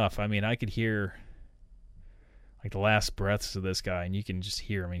up enough. I mean, I could hear like the last breaths of this guy, and you can just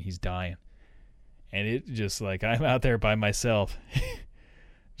hear, I mean, he's dying. And it just like, I'm out there by myself,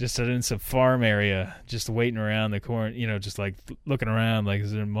 just in some farm area, just waiting around the corner, you know, just like looking around like,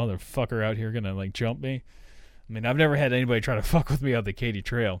 is there a motherfucker out here gonna like jump me? I mean, I've never had anybody try to fuck with me on the Katy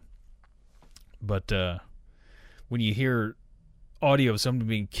Trail. But when you hear audio of someone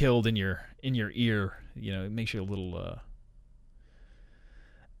being killed in your ear, you know, it makes you a little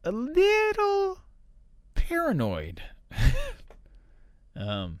paranoid.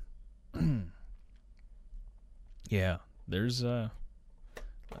 Yeah, there's a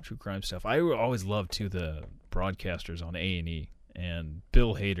lot of true crime stuff. I always loved too the broadcasters on A&E, and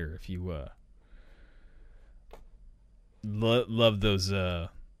Bill Hader. If you love those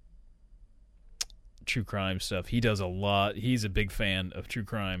true crime stuff, he does a lot. He's a big fan of true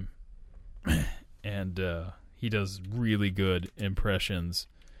crime, and he does really good impressions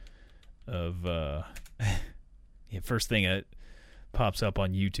of yeah, first thing that pops up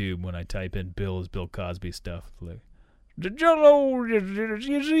on YouTube when I type in Bill Cosby stuff, like you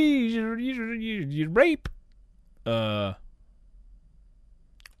rape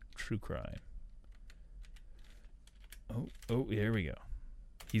true crime. Oh, here we go.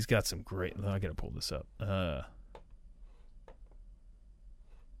 He's got some great. I gotta pull this up.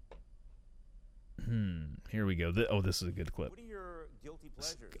 Here we go. This is a good clip. What are your guilty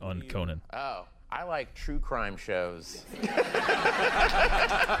pleasures? On Conan. Oh, I like true crime shows.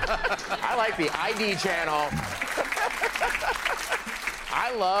 I like the ID channel.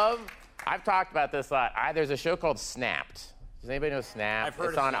 I've talked about this a lot. There's a show called Snapped. Does anybody know Snapped? I've heard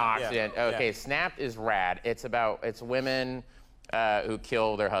it's of on Snapped, Oxygen. yeah. Okay, Yeah. Snapped is rad. It's women who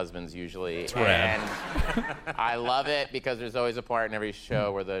kill their husbands usually. rad. And I love it because there's always a part in every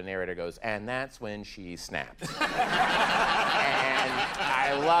show where the narrator goes, and that's when she snapped. And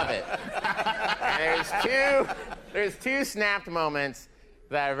I love it. And there's two snapped moments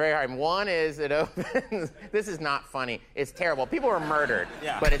that are very hard. One is it opens. This is not funny. It's terrible. People were murdered,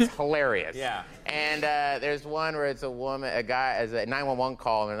 but it's hilarious. Yeah. And there's one where it's a guy as a 911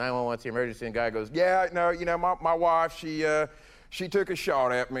 call, and 911 to the emergency, and the guy goes, "Yeah, no, my wife, she took a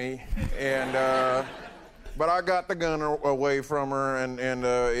shot at me, and but I got the gun away from her, and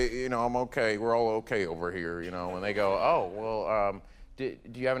I'm okay. We're all okay over here, And they go, "Oh, well, do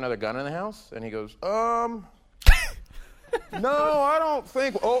you have another gun in the house?" And he goes, "No, I don't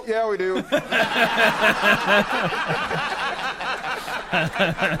think." "Oh, yeah, we do."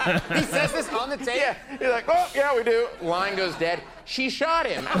 He says this on the tape? Yeah. He's like, "Oh, yeah, we do." Line goes dead. She shot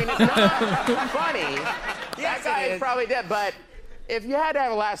him. I mean, it's not funny. Yes, That guy it is probably dead. But if you had to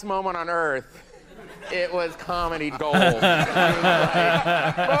have a last moment on Earth, it was comedy gold. He was like,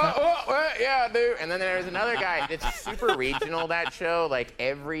 yeah, dude. And then there's another guy. It's super regional, that show. Like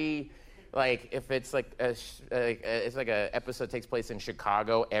if it's like it's like a episode takes place in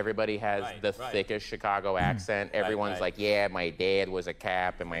Chicago, everybody has the thickest Chicago accent. Everyone's like, "Yeah, my dad was a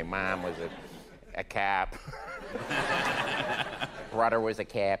cap and my mom was a cap. Brother was a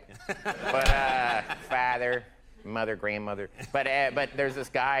cap, but father, mother, grandmother." But there's this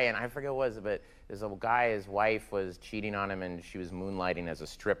guy, and I forget what it was, but there's a guy. His wife was cheating on him, and she was moonlighting as a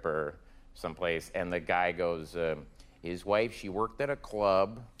stripper someplace. And the guy goes. His wife, she worked at a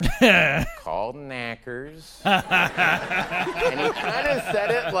club called Knackers. And he kind of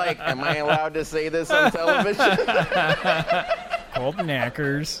said it like, am I allowed to say this on television? Called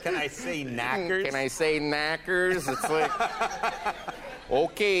Knackers. Can I say knackers? Can I say Knackers? It's like,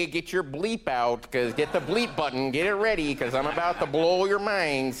 okay, get your bleep out, get the bleep button, get it ready, because I'm about to blow your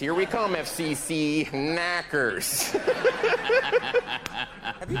minds. Here we come, FCC, Knackers.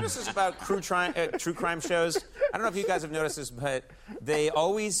 Have you noticed this about true crime shows? I don't know if you guys have noticed this, but they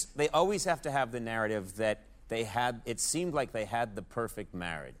always have to have the narrative that it seemed like they had the perfect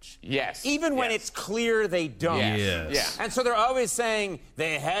marriage. Yes. Even when Yes. it's clear they don't. Yes. Yes. Yeah. And so they're always saying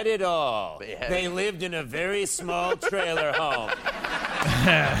they had it all. They lived in a very small trailer home.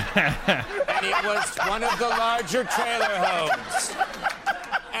 And it was one of the larger trailer homes.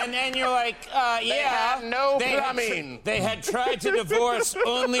 And then you're like, yeah. had no plumbing. They had tried to divorce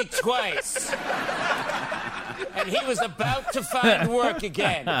only twice. And he was about to find work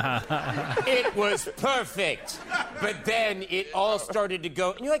again. It was perfect. But then it all started to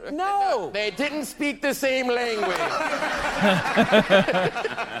go, and you're like, no. They didn't speak the same language.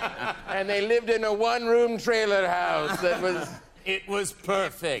 And they lived in a one-room trailer house that was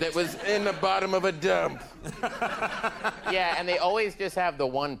perfect. that was in the bottom of a dump. Yeah, and they always just have the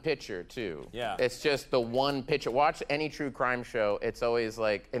one picture, too. Yeah. It's just the one picture. Watch any true crime show. It's always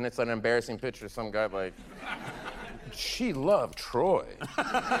like, and it's an embarrassing picture. Some guy like, she loved Troy.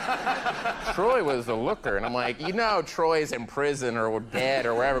 Troy was the looker. And I'm like, Troy's in prison or dead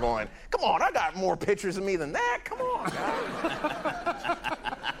or wherever going, come on, I got more pictures of me than that. Come on, guys.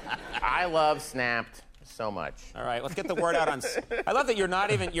 I love Snapped so much. All right, let's get the word out on. I love that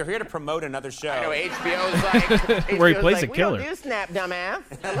you're here to promote another show. I know HBO's like, Where he HBO's plays like, a we killer. don't do Snap, dumbass.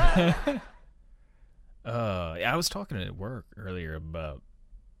 Hello. I was talking at work earlier about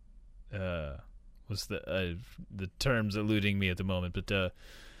was the terms eluding me at the moment, but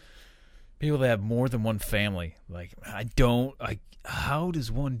people that have more than one family. Like how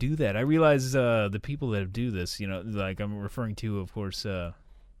does one do that? I realize the people that do this, like I'm referring to, of course,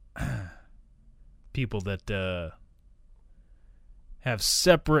 people that have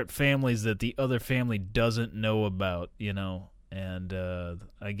separate families that the other family doesn't know about, and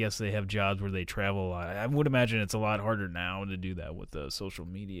I guess they have jobs where they travel a lot. I would imagine it's a lot harder now to do that with social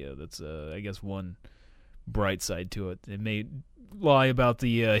media. That's, I guess, one bright side to it. It may lie about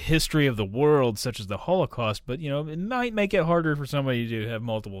the history of the world, such as the Holocaust, but, it might make it harder for somebody to have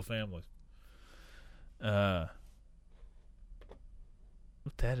multiple families. What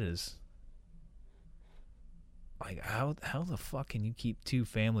that is... Like, how the fuck can you keep two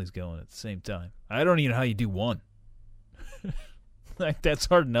families going at the same time? I don't even know how you do one. Like, that's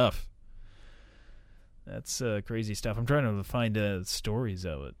hard enough. That's crazy stuff. I'm trying to find stories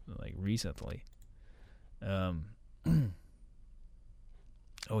of it, like, recently. Oh,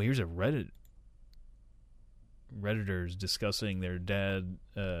 here's a Reddit Redditors discussing their dad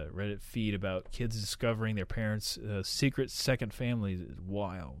Reddit feed about kids discovering their parents' secret second families is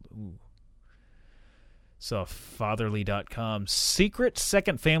wild. Ooh. So fatherly.com. Secret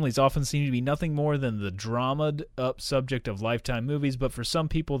second families often seem to be nothing more than the dramaed up subject of Lifetime movies, but for some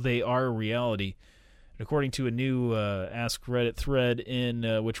people they are a reality. According to a new Ask Reddit thread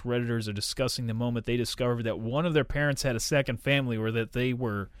in which Redditors are discussing the moment they discovered that one of their parents had a second family, or that they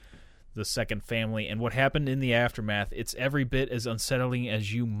were the second family, and what happened in the aftermath, it's every bit as unsettling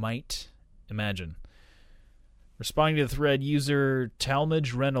as you might imagine. Responding to the thread, user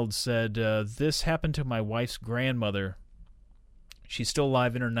Talmadge Reynolds said, this happened to my wife's grandmother. She's still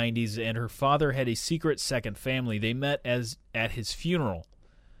alive in her 90s, and her father had a secret second family. They met at his funeral.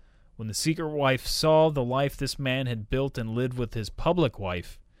 When the secret wife saw the life this man had built and lived with his public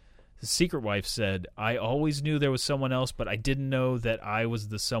wife, the secret wife said, I always knew there was someone else, but I didn't know that I was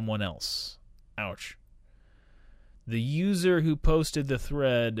the someone else. Ouch. The user who posted the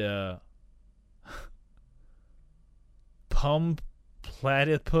thread, Pump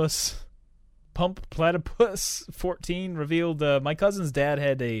Platypus 14 revealed, my cousin's dad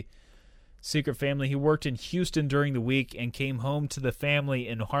had a secret family. He worked in Houston during the week and came home to the family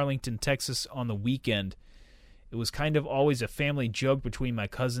in Harlingen, Texas on the weekend. It was kind of always a family joke between my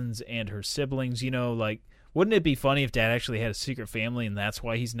cousins and her siblings. You know, like, wouldn't it be funny if Dad actually had a secret family and that's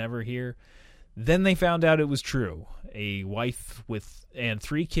why he's never here? Then they found out it was true. A wife and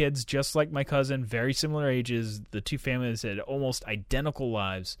 3 kids, just like my cousin, very similar ages. The 2 families had almost identical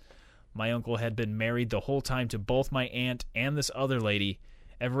lives. My uncle had been married the whole time to both my aunt and this other lady.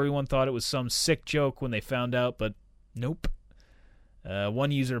 Everyone thought it was some sick joke when they found out, but nope. One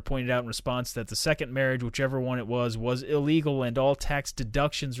user pointed out in response that the second marriage, whichever one it was illegal, and all tax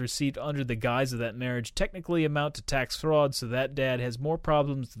deductions received under the guise of that marriage technically amount to tax fraud, so that dad has more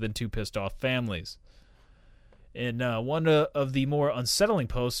problems than 2 pissed-off families. In one of the more unsettling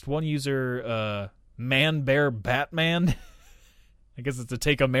posts, one user, Man Bear Batman, I guess it's a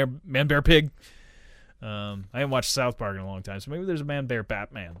take on Man Bear Pig. I haven't watched South Park in a long time, so maybe there's a Man Bear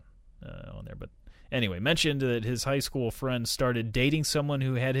Batman on there, but anyway, mentioned that his high school friend started dating someone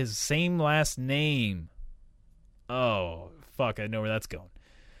who had his same last name. Oh, fuck, I know where that's going.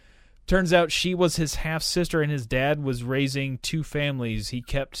 Turns out she was his half-sister, and his dad was raising 2 families he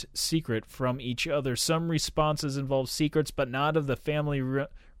kept secret from each other. Some responses involve secrets, but not of the family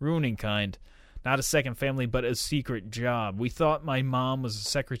ruining kind. Not a second family, but a secret job. We thought my mom was a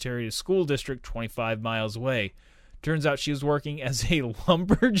secretary to a school district 25 miles away. Turns out she was working as a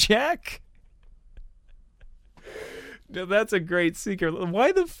lumberjack. Now, that's a great secret.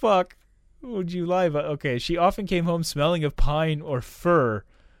 Why the fuck would you lie about? Okay, she often came home smelling of pine or fir,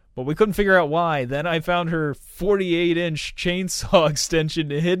 but we couldn't figure out why. Then I found her 48-inch chainsaw extension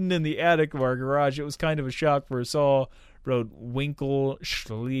hidden in the attic of our garage. It was kind of a shock for us all, wrote Winkle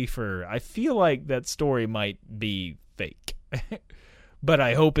Schliefer. I feel like that story might be fake, but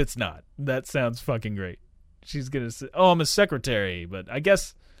I hope it's not. That sounds fucking great. She's going to say, oh, I'm a secretary, but I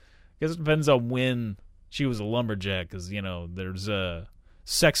guess it depends on when she was a lumberjack, because, you know, there's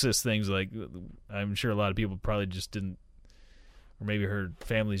sexist things, like, I'm sure a lot of people probably just didn't, or maybe her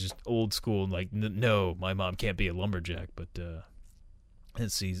family's just old school and like, no, my mom can't be a lumberjack, but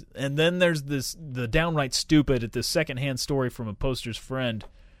let's see. And then there's the downright stupid at this secondhand story from a poster's friend.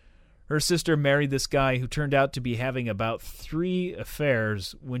 Her sister married this guy who turned out to be having about 3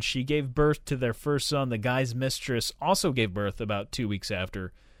 affairs. When she gave birth to their first son, the guy's mistress also gave birth about 2 weeks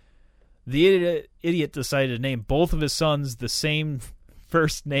after. The idiot decided to name both of his sons the same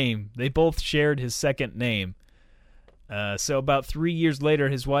first name. They both shared his second name. So about 3 years later,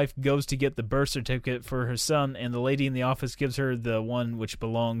 his wife goes to get the birth certificate for her son, and the lady in the office gives her the one which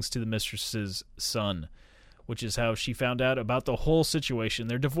belongs to the mistress's son, which is how she found out about the whole situation.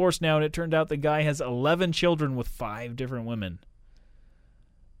 They're divorced now, and it turned out the guy has 11 children with 5 different women.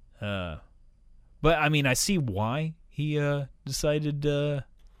 But, I mean, I see why he decided to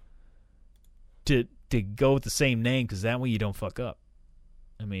go with the same name, because that way you don't fuck up.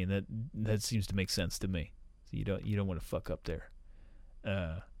 I mean, that seems to make sense to me. So you don't want to fuck up there.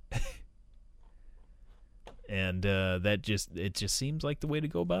 And it just seems like the way to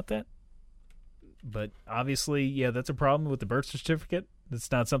go about that. But obviously, yeah, that's a problem with the birth certificate.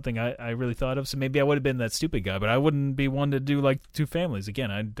 That's not something I really thought of. So maybe I would have been that stupid guy, but I wouldn't be one to do like 2 families.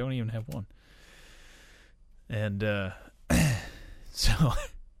 Again, I don't even have one. And so,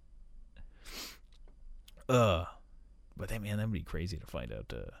 but man, that'd be crazy to find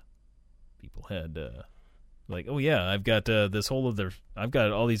out people had like, oh yeah, I've got I've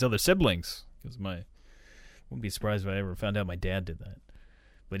got all these other siblings, because wouldn't be surprised if I ever found out my dad did that.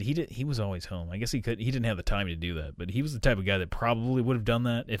 But he was always home. I guess he didn't have the time to do that. But he was the type of guy that probably would have done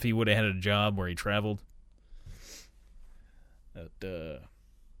that if he would have had a job where he traveled. That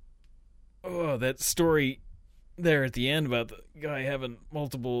story there at the end about the guy having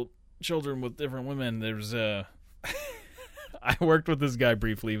multiple children with different women. There's I worked with this guy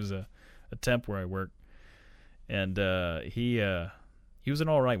briefly. He was a temp where I worked, and he was an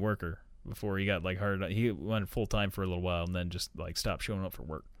all right worker before he got like hard. He went full time for a little while and then just like stopped showing up for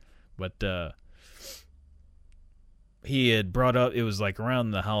work. But he had brought up, it was like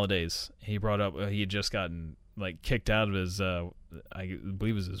around the holidays. He brought up he had just gotten like kicked out of his I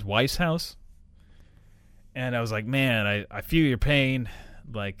believe it was his wife's house. And I was like, man, I feel your pain.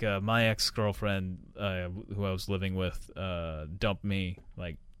 Like my ex-girlfriend who I was living with dumped me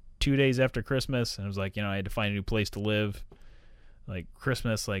like 2 days after Christmas, and I was like, I had to find a new place to live. Like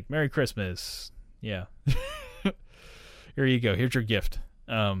Christmas, like Merry Christmas. Yeah. Here you go. Here's your gift.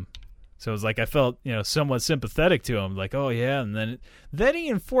 So it was like I felt, somewhat sympathetic to him, like, oh yeah, and then he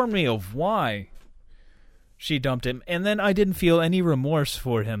informed me of why she dumped him, and then I didn't feel any remorse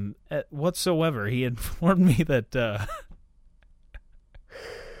for him whatsoever. He informed me that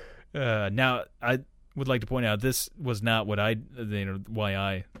now I would like to point out this was not what why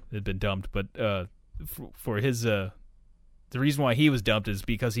I had been dumped, but for his the reason why he was dumped is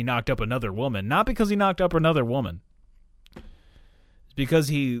because he knocked up another woman, not because he knocked up another woman. It's because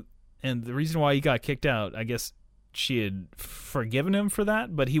and the reason why he got kicked out, I guess she had forgiven him for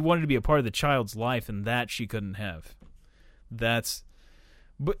that, but he wanted to be a part of the child's life, and that she couldn't have. But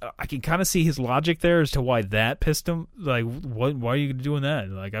I can kind of see his logic there as to why that pissed him. Like, why are you doing that?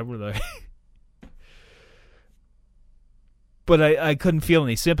 Like, I really. But I couldn't feel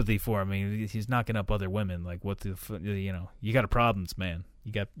any sympathy for him. I mean, he's knocking up other women. Like, what the, you got problems, man.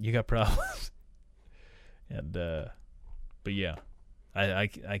 You got problems. And, but yeah,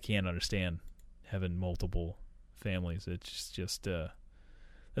 I can't understand having multiple families. It's just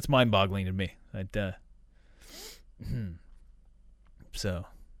that's mind-boggling to me. So,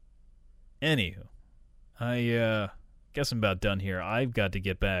 anywho, I guess I'm about done here. I've got to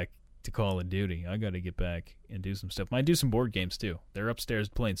get back to Call of Duty. I got to get back and do some stuff. Might do some board games too. They're upstairs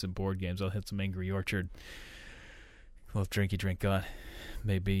playing some board games. I'll hit some Angry Orchard. Well, drinky drink God.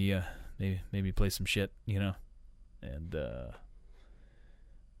 Maybe play some shit,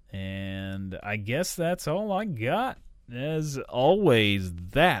 And I guess that's all I got. As always,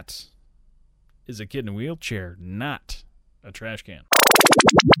 that is a kid in a wheelchair, not a trash can.